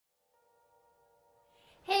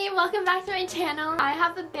welcome back to my channel. I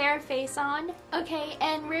have a bear face on, okay,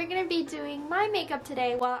 and we're gonna be doing my makeup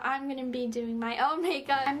today while I'm gonna be doing my own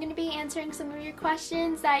makeup. I'm gonna be answering some of your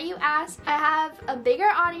questions that you asked. I have a bigger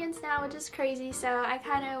audience now, which is crazy, so I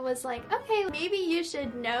kind of was like, okay, maybe you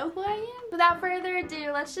should know who I am. Without further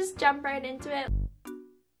ado, let's just jump right into it.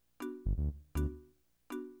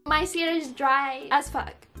 My skin is dry as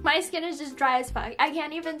fuck. My skin is just dry as fuck. I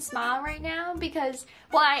can't even smile right now because,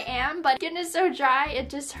 well, I am, but skin is so dry it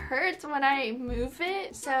just hurts when I move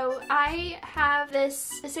it. So I have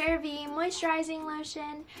this CeraVe moisturizing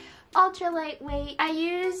lotion, ultra lightweight. I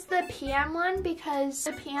use the PM one because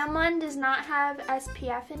the PM one does not have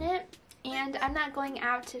SPF in it. And I'm not going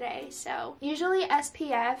out today, so usually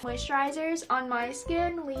SPF moisturizers on my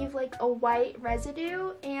skin leave like a white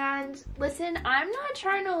residue, and listen, I'm not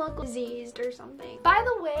trying to look diseased or something. By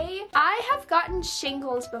the way, I have gotten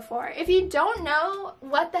shingles before. If you don't know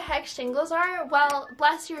what the heck shingles are, well,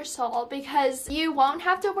 bless your soul, because you won't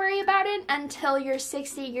have to worry about it until you're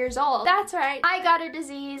 60 years old. That's right, I got a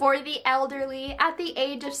disease for the elderly at the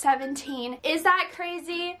age of 17. Is that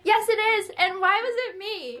crazy? Yes, it is. And why was it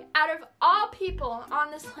me? Out of all people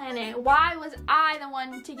on this planet, why was I the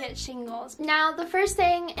one to get shingles? Now, the first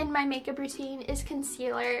thing in my makeup routine is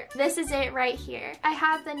concealer. This is it right here. I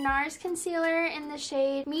have the NARS concealer in the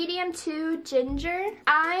shade Medium 2 Ginger.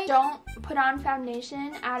 I don't put on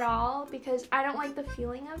foundation at all because I don't like the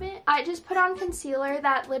feeling of it. I just put on concealer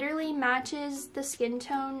that literally matches the skin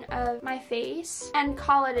tone of my face and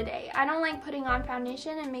call it a day. I don't like putting on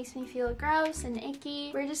foundation. It makes me feel gross and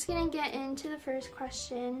icky. We're just gonna get into the first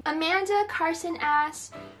question. Amanda Carson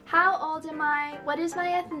asks, how old am I, what is my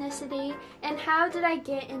ethnicity, and how did I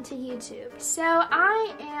get into YouTube? So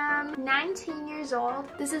I am 19 years old.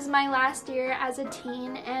 This is my last year as a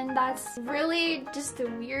teen, and that's really just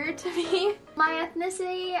weird to me. My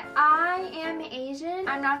ethnicity, I am Asian.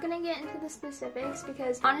 I'm not gonna get into the specifics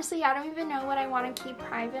because honestly I don't even know what I want to keep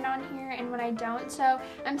private on here and what I don't, so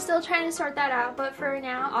I'm still trying to sort that out. But for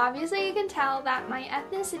now, obviously you can tell that my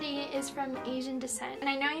ethnicity is from Asian descent. And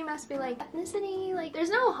I know you must be like, ethnicity? Like, there's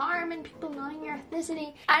no harm in people knowing your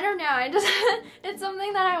ethnicity. I don't know, I just it's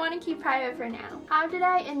something that I want to keep private for now. How did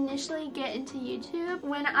I initially get into YouTube?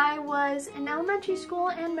 When I was in elementary school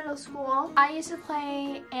and middle school, I used to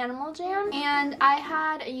play Animal Jam, and I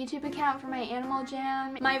had a YouTube account for my Animal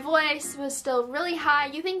Jam. My voice was still really high.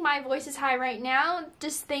 You think my voice is high right now?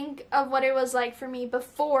 Just think of what it was like for me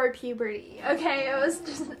before puberty, okay? It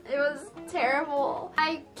was terrible.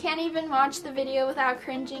 I can't even watch the video without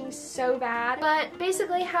cringing so bad. But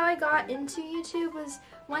basically how I got into YouTube was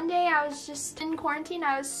one day I was just in quarantine.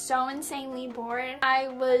 I was so insanely bored. I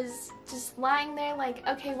was just lying there like,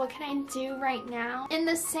 okay, what can I do right now? In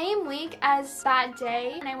the same week as that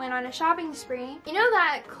day, and I went on a shopping spree. You know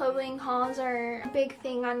that clothing hauls are a big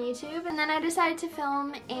thing on YouTube, and then I decided to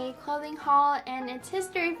film a clothing haul, and it's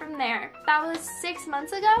history from there. That was 6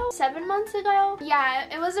 months ago? 7 months ago? Yeah,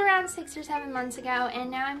 it was around 6 or 7 months ago, and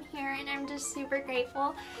now I'm here and I'm just super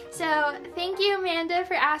grateful. So thank you, Amanda,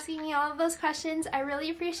 for asking me all of those questions. I really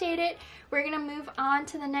appreciate it. We're gonna move on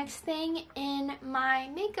to the next thing in my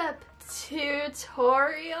makeup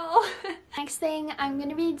tutorial. Next thing I'm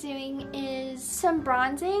gonna be doing is some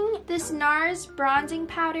bronzing. This NARS bronzing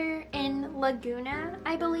powder in Laguna,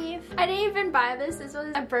 I believe. I didn't even buy this. This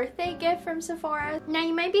was a birthday gift from Sephora. Now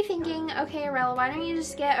you might be thinking, okay, Arella, why don't you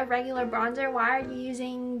just get a regular bronzer? Why are you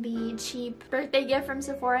using the cheap birthday gift from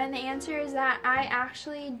Sephora? And the answer is that I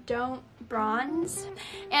actually don't bronze,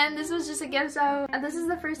 and this was just a gift, so this is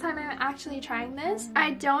the first time I'm actually trying this.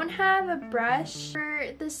 I don't have a brush for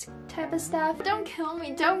this type of stuff. Don't kill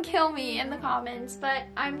me in the comments, but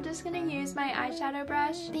I'm just gonna use my eyeshadow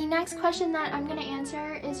brush. The next question that I'm gonna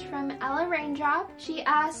answer is from Ella Raindrop. She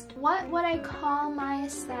asked, what would I call my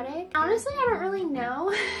aesthetic? Honestly, I don't really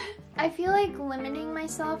know. I feel like limiting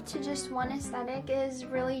myself to just one aesthetic is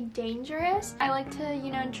really dangerous. I like to,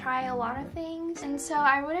 you know, try a lot of things, and so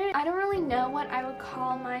I don't really know what I would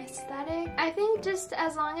call my aesthetic. I think just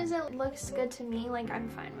as long as it looks good to me, like, I'm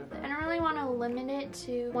fine with it. I don't really want to limit it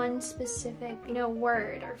to one specific, you know,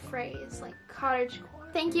 word or phrase, like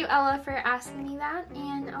cottagecore. Thank you, Ella, for asking me that,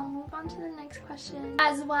 and I'll move on to the next question,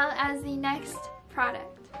 as well as the next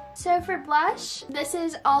product. So for blush, this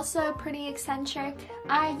is also pretty eccentric.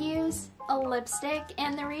 I use a lipstick,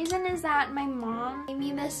 and the reason is that my mom gave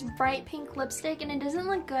me this bright pink lipstick and it doesn't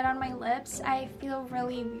look good on my lips. I feel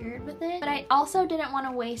really weird with it, but I also didn't want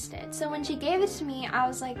to waste it. So when she gave it to me, I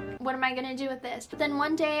was like, what am I gonna do with this? But then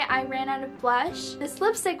one day I ran out of blush. This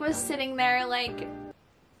lipstick was sitting there like,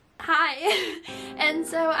 hi. And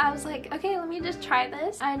so I was like, okay, let me just try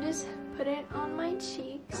this. I just put it on my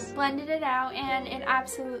cheeks, blended it out, and it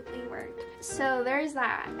absolutely worked. So there's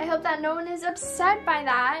that. I hope that no one is upset by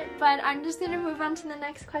that, but I'm just gonna move on to the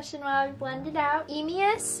next question while I blend it out.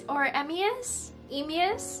 Emius or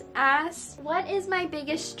Emius asks, what is my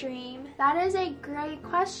biggest dream? That is a great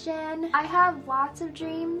question. I have lots of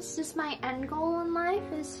dreams. Just my end goal in life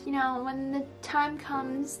is, you know, when the time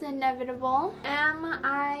comes, the inevitable, am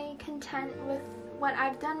I content with what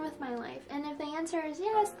I've done with my life? And if the answer is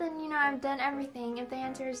yes, then, you know, I've done everything. If the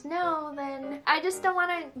answer is no, then I just don't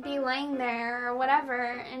want to be laying there or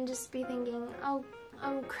whatever and just be thinking, oh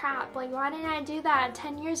crap, like why didn't I do that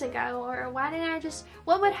 10 years ago? Or why didn't I just,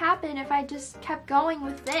 what would happen if I just kept going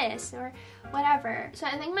with this or whatever? So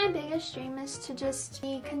I think my biggest dream is to just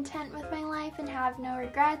be content with my life and have no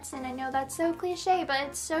regrets. And I know that's so cliche, but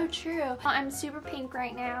it's so true. I'm super pink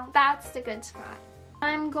right now. That's the good spot.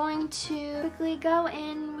 I'm going to quickly go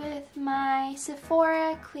in with my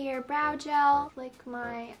Sephora Clear Brow Gel, flick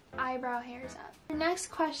my eyebrow hairs up. The next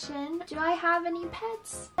question, do I have any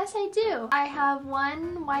pets? Yes, I do. I have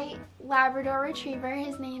one white Labrador Retriever.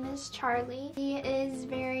 His name is Charlie. He is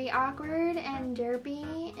very awkward and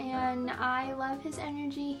derpy, and I love his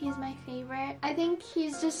energy. He's my favorite. I think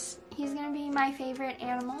he's gonna be my favorite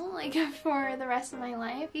animal, like, for the rest of my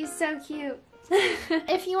life. He's so cute.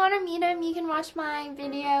 If you want to meet him, you can watch my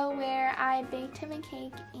video where I baked him a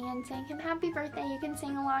cake and sang him happy birthday. You can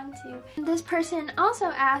sing along too. This person also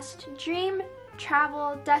asked, dream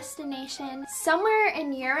travel destination somewhere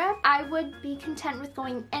in Europe. I would be content with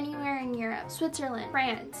going anywhere in Europe. Switzerland,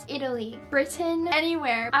 France, Italy, Britain,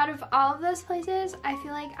 anywhere. Out of all of those places, I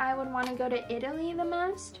feel like I would want to go to Italy the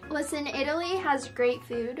most. Listen, Italy has great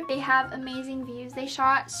food. They have amazing views. They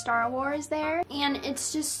shot Star Wars there, and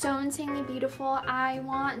it's just so insanely beautiful. I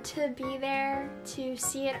want to be there to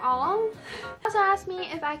see it all. Also asked me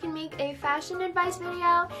if I can make a fashion advice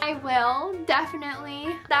video. I will, definitely.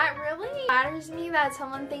 That really matters to me that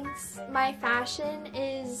someone thinks my fashion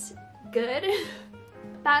is good.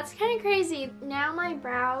 That's kind of crazy. Now my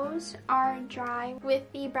brows are dry with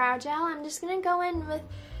the brow gel. I'm just gonna go in with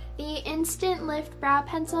the Instant Lift Brow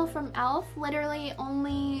Pencil from e.l.f. Literally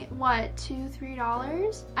only, what,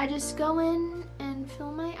 $2–3? I just go in and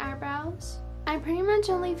fill my eyebrows. I pretty much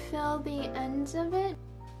only fill the ends of it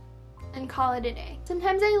and call it a day.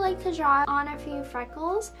 Sometimes I like to draw on a few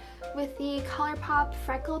freckles with the ColourPop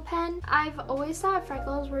freckle pen. I've always thought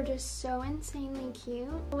freckles were just so insanely cute.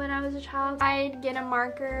 When I was a child, I'd get a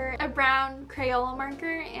marker, a brown Crayola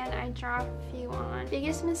marker, and I'd draw a few on.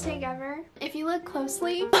 Biggest mistake ever. If you look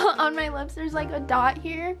closely on my lips, there's like a dot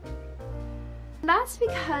here. That's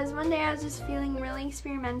because one day I was just feeling really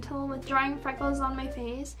experimental with drawing freckles on my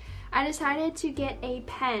face. I decided to get a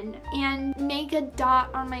pen and make a dot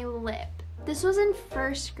on my lip. This was in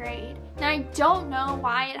 1st grade. Now I don't know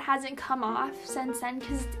why it hasn't come off since then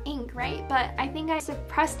because it's ink, right? But I think I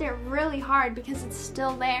suppressed it really hard because it's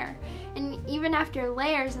still there. And even after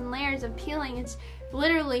layers and layers of peeling, it's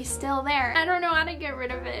literally still there. I don't know how to get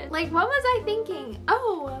rid of it. Like, what was I thinking?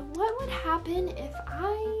 Oh, what would happen if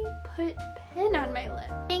I put pen on my lip?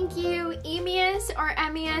 Thank you, Emius or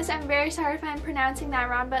Emius. I'm very sorry if I'm pronouncing that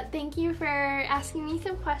wrong, but thank you for asking me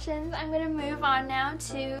some questions. I'm gonna move on now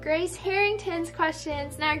to Grace Harrington's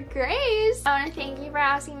questions. Now, Grace, I wanna thank you for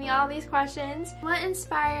asking me all these questions. What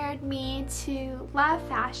inspired me to love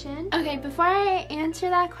fashion? Okay, before I answer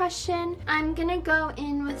that question, I'm gonna go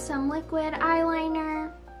in with some liquid eyeliner.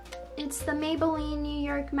 It's the Maybelline New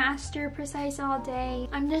York Master Precise All Day.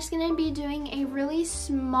 I'm just gonna be doing a really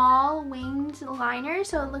small winged liner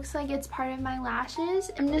so it looks like it's part of my lashes.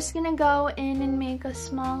 I'm just gonna go in and make a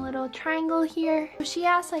small little triangle here. She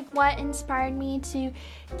asked like what inspired me to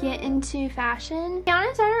get into fashion. To be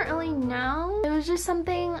honest, I don't really know. It was just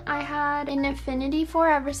something I had an affinity for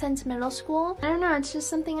ever since middle school. I don't know, it's just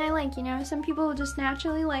something I like, you know? Some people just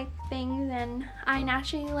naturally like things and I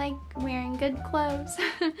naturally like wearing good clothes.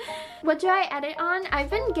 What do I edit on? I've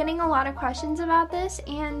been getting a lot of questions about this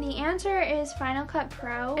and the answer is Final Cut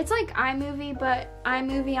Pro. It's like iMovie, but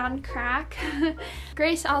iMovie on crack.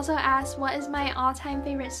 Grace also asked, what is my all-time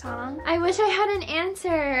favorite song? I wish I had an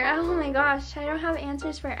answer. Oh my gosh, I don't have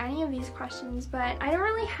answers for any of these questions, but I don't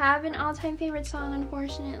really have an all-time favorite song,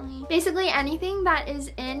 unfortunately. Basically anything that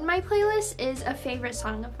is in my playlist is a favorite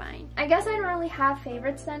song of mine. I guess I don't really have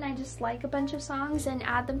favorites then, I just like a bunch of songs and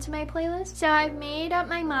add them to my playlist. So I've made up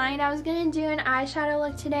my mind. I was gonna do an eyeshadow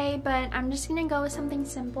look today, but I'm just gonna go with something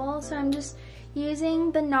simple. So I'm just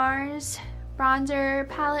using the NARS bronzer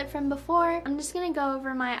palette from before. I'm just gonna go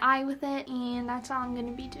over my eye with it, and that's all I'm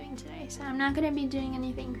gonna be doing today. So I'm not gonna be doing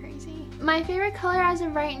anything crazy. My favorite color as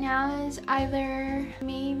of right now is either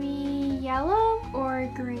maybe yellow or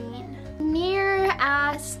green. Near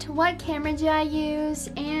asked, what camera do I use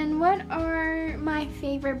and what are my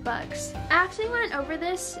favorite books? I actually went over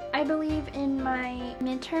this, I believe, in my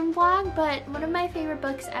midterm vlog, but one of my favorite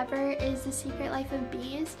books ever is The Secret Life of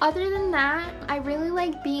Bees. Other than that, I really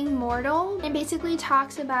like Being Mortal. It basically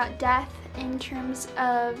talks about death in terms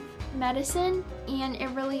of medicine, and it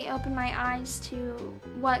really opened my eyes to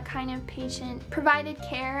what kind of patient provided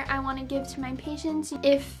care I want to give to my patients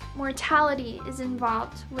if mortality is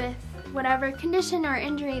involved with whatever condition or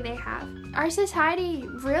injury they have. Our society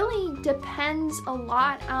really depends a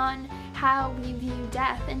lot on how we view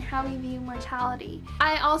death and how we view mortality.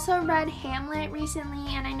 I also read Hamlet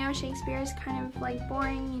recently, and I know Shakespeare is kind of like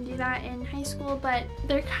boring, you do that in high school, but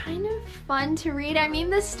they're kind of fun to read. I mean,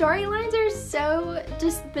 the storylines are so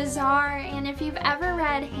just bizarre, and if you've ever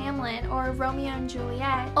read Hamlet or Romeo and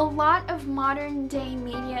Juliet, a lot of modern day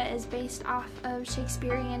media is based off of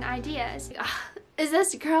Shakespearean ideas. Is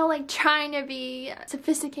this girl like trying to be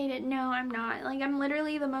sophisticated? No, I'm not. Like, I'm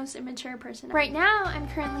literally the most immature person. Right now, I'm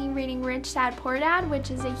currently reading Rich Dad Poor Dad,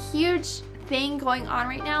 which is a huge thing going on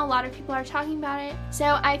right now. A lot of people are talking about it.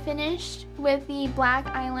 So I finished with the black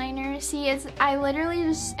eyeliner. See, I literally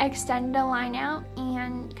just extended a line out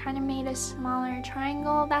and kind of made a smaller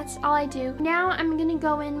triangle. That's all I do. Now I'm gonna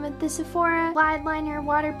go in with the Sephora Glide Liner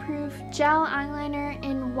Waterproof Gel Eyeliner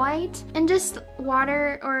in white and just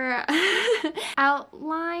water or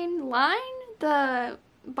outline the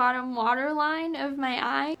bottom waterline of my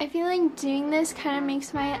eye. I feel like doing this kind of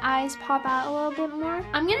makes my eyes pop out a little bit more.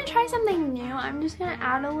 I'm gonna try something new. I'm just gonna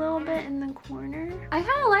add a little bit in the corner. I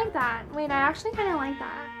kind of like that. Wait, I actually kind of like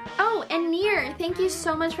that. Oh, and Near, thank you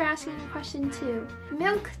so much for asking a question too.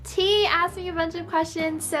 Milk Tea asked me a bunch of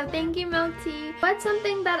questions, so thank you, Milk Tea. What's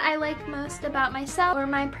something that I like most about myself or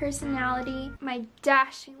my personality? My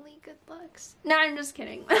dashingly good looks. No, I'm just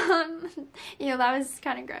kidding. Ew, that was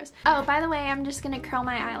kind of gross. Oh, by the way, I'm just gonna curl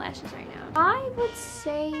my eyelashes right now. I would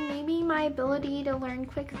say maybe my ability to learn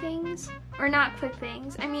quick things. Or not quick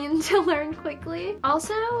things, I mean to learn quickly.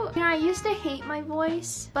 Also, you know, I used to hate my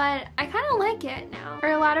voice, but I kind of like it now.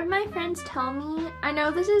 Or a lot of my friends tell me, I know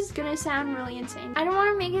this is gonna sound really insane. I don't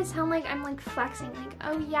want to make it sound like I'm like flexing, like,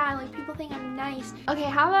 oh yeah, like people think I'm nice. Okay,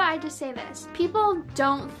 how about I just say this? People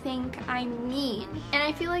don't think I'm mean. And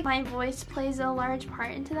I feel like my voice plays a large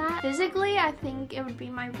part into that. Physically, I think it would be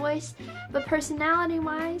my voice, but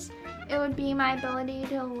personality-wise, it would be my ability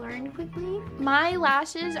to learn quickly. My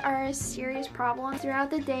lashes are a serious problem. Throughout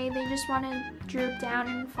the day, they just want to droop down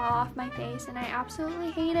and fall off my face, and I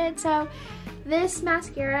absolutely hate it. So this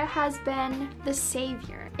mascara has been the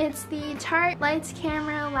savior. It's the Tarte Lights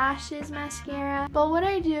Camera Lashes Mascara. But what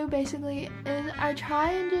I do basically is I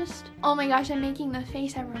try and just, oh my gosh, I'm making the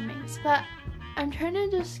face everyone makes, but I'm trying to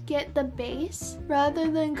just get the base rather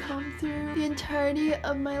than come through the entirety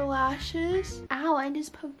of my lashes. Ow, I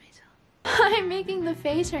just poked myself. I'm making the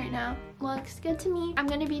face right now. Looks good to me. I'm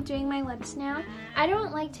gonna be doing my lips now. I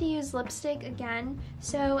don't like to use lipstick again,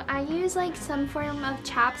 so I use like some form of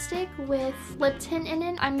chapstick with lip tint in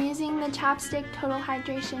it. I'm using the chapstick Total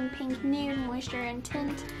Hydration Pink Nude Moisture and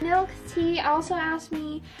Tint. Milk Tea also asked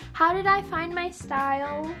me, how did I find my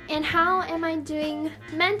style and how am I doing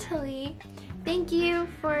mentally? Thank you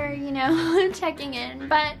for, you know, checking in.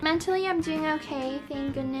 But mentally, I'm doing okay,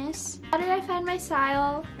 thank goodness. How did I find my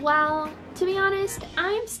style? Well, to be honest,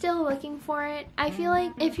 I'm still looking for it. I feel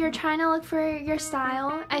like if you're trying to look for your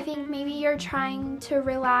style, I think maybe you're trying to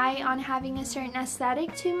rely on having a certain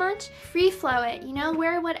aesthetic too much. Free flow it, you know,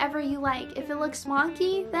 wear whatever you like. If it looks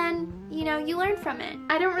wonky, then, you know, you learn from it.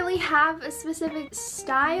 I don't really have a specific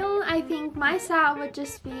style. I think my style would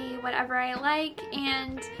just be whatever I like,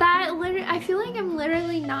 and that literally, I feel like I'm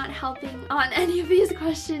literally not helping on any of these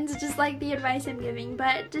questions, just like the advice I'm giving,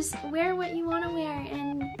 but just wear what you want to wear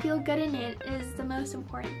and feel good in it is the most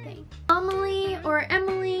important thing.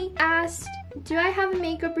 Emily asked, do I have a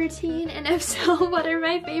makeup routine, and if so, what are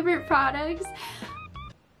my favorite products?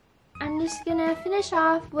 I'm just gonna finish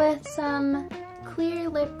off with some clear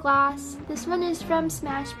lip gloss. This one is from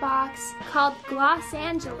Smashbox called Gloss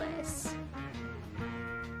Angeles.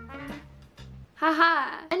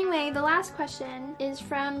 Haha. Anyway, the last question is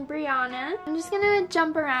from Brianna. I'm just gonna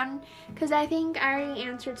jump around because I think I already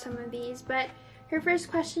answered some of these, but her first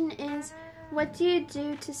question is, What do you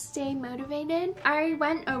do to stay motivated? I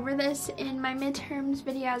went over this in my midterms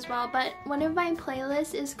video as well, but one of my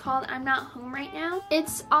playlists is called I'm Not Home Right Now.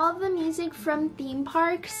 It's all of the music from theme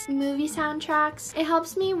parks, movie soundtracks. It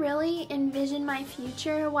helps me really envision my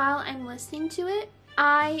future while I'm listening to it.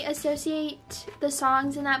 I associate the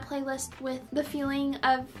songs in that playlist with the feeling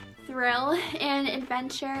of thrill and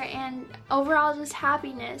adventure and overall just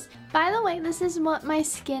happiness. By the way, this is what my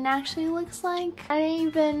skin actually looks like. I didn't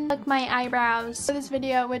even look my eyebrows for this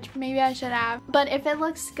video, which maybe I should have. But if it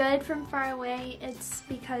looks good from far away, it's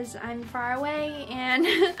because I'm far away and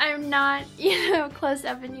I'm not, you know, close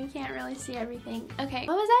up and you can't really see everything. Okay,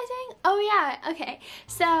 what was I saying? Oh yeah, okay.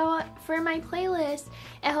 So for my playlist,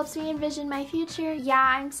 it helps me envision my future. Yeah,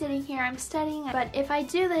 I'm sitting here, I'm studying, but if I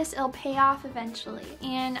do this, it'll pay off eventually.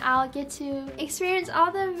 And I'll get to experience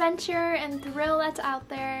all the adventure and thrill that's out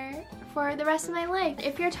there for the rest of my life.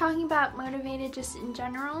 If you're talking about motivated just in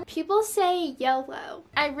general, people say YOLO.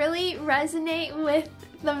 I really resonate with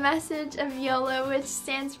the message of YOLO, which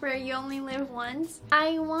stands for you only live once.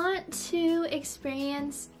 I want to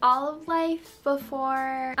experience all of life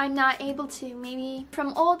before I'm not able to. Maybe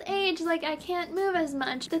from old age, like I can't move as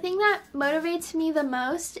much. The thing that motivates me the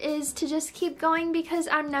most is to just keep going because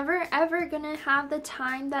I'm never ever gonna have the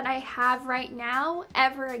time that I have right now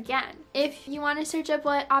ever again. If you want to search up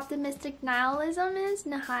what optimistic nihilism is,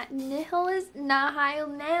 nihilism, I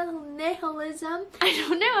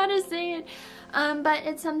don't know how to say it, but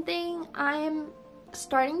it's something I'm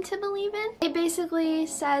starting to believe in. It basically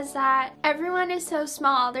says that everyone is so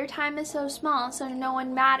small, their time is so small, so no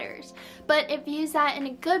one matters. But it views that in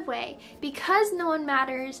a good way. Because no one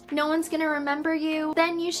matters, no one's gonna remember you,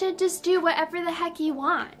 then you should just do whatever the heck you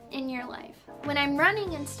want in your life. When I'm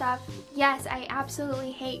running and stuff, yes, I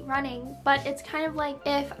absolutely hate running, but it's kind of like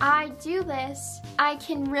if I do this, I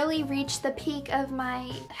can really reach the peak of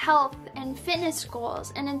my health and fitness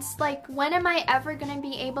goals. And it's like, when am I ever gonna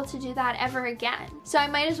be able to do that ever again? So I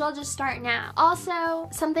might as well just start now. Also,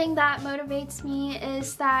 something that motivates me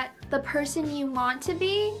is that the person you want to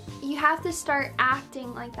be, you have to start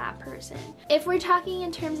acting like that person. If we're talking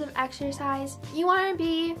in terms of exercise, you want to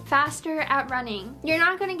be faster at running. You're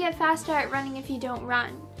not going to get faster at running if you don't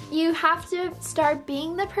run. You have to start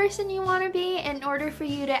being the person you want to be in order for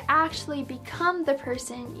you to actually become the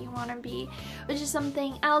person you want to be, which is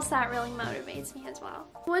something else that really motivates me as well.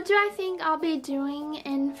 What do I think I'll be doing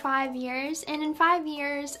in 5 years? And in 5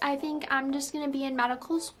 years, I think I'm just going to be in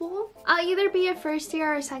medical school. I'll either be a first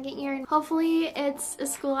year or a second year, and hopefully it's a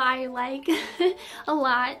school I like a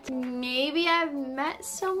lot. Maybe I've met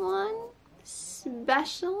someone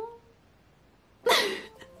special?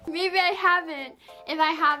 Maybe I haven't. If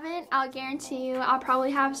I haven't, I'll guarantee you I'll probably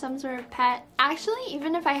have some sort of pet. Actually,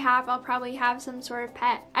 even if I have, I'll probably have some sort of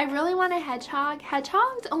pet. I really want a hedgehog.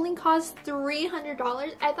 Hedgehogs only cost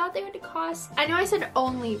 $300. I thought they would cost, I know I said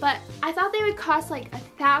only, but I thought they would cost like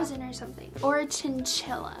 $1,000 or something. Or a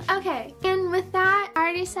chinchilla. Okay, and with that, I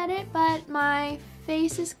already said it, but my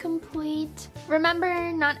face is complete.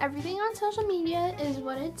 Remember, not everything on social media is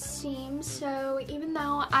what it seems, so even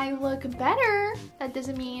though I look better, that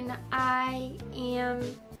doesn't mean I am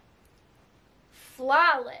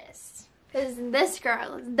flawless. Because this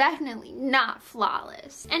girl is definitely not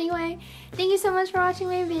flawless. Anyway, thank you so much for watching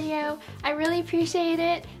my video. I really appreciate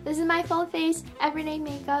it. This is my full face everyday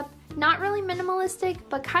makeup. Not really minimalistic,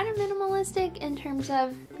 but kind of minimalistic in terms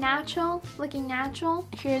of natural, looking natural.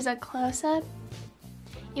 Here's a close-up.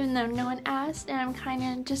 Even though no one asked, and I'm kind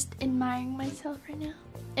of just admiring myself right now.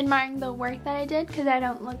 Admiring the work that I did, because I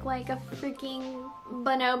don't look like a freaking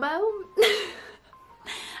bonobo.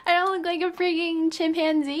 I don't look like a freaking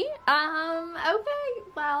chimpanzee. Okay,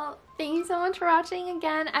 well, thank you so much for watching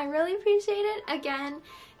again. I really appreciate it again,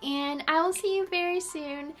 and I will see you very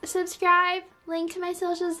soon. Subscribe, link to my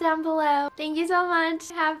socials down below. Thank you so much.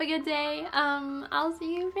 Have a good day. I'll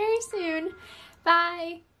see you very soon.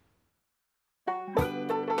 Bye.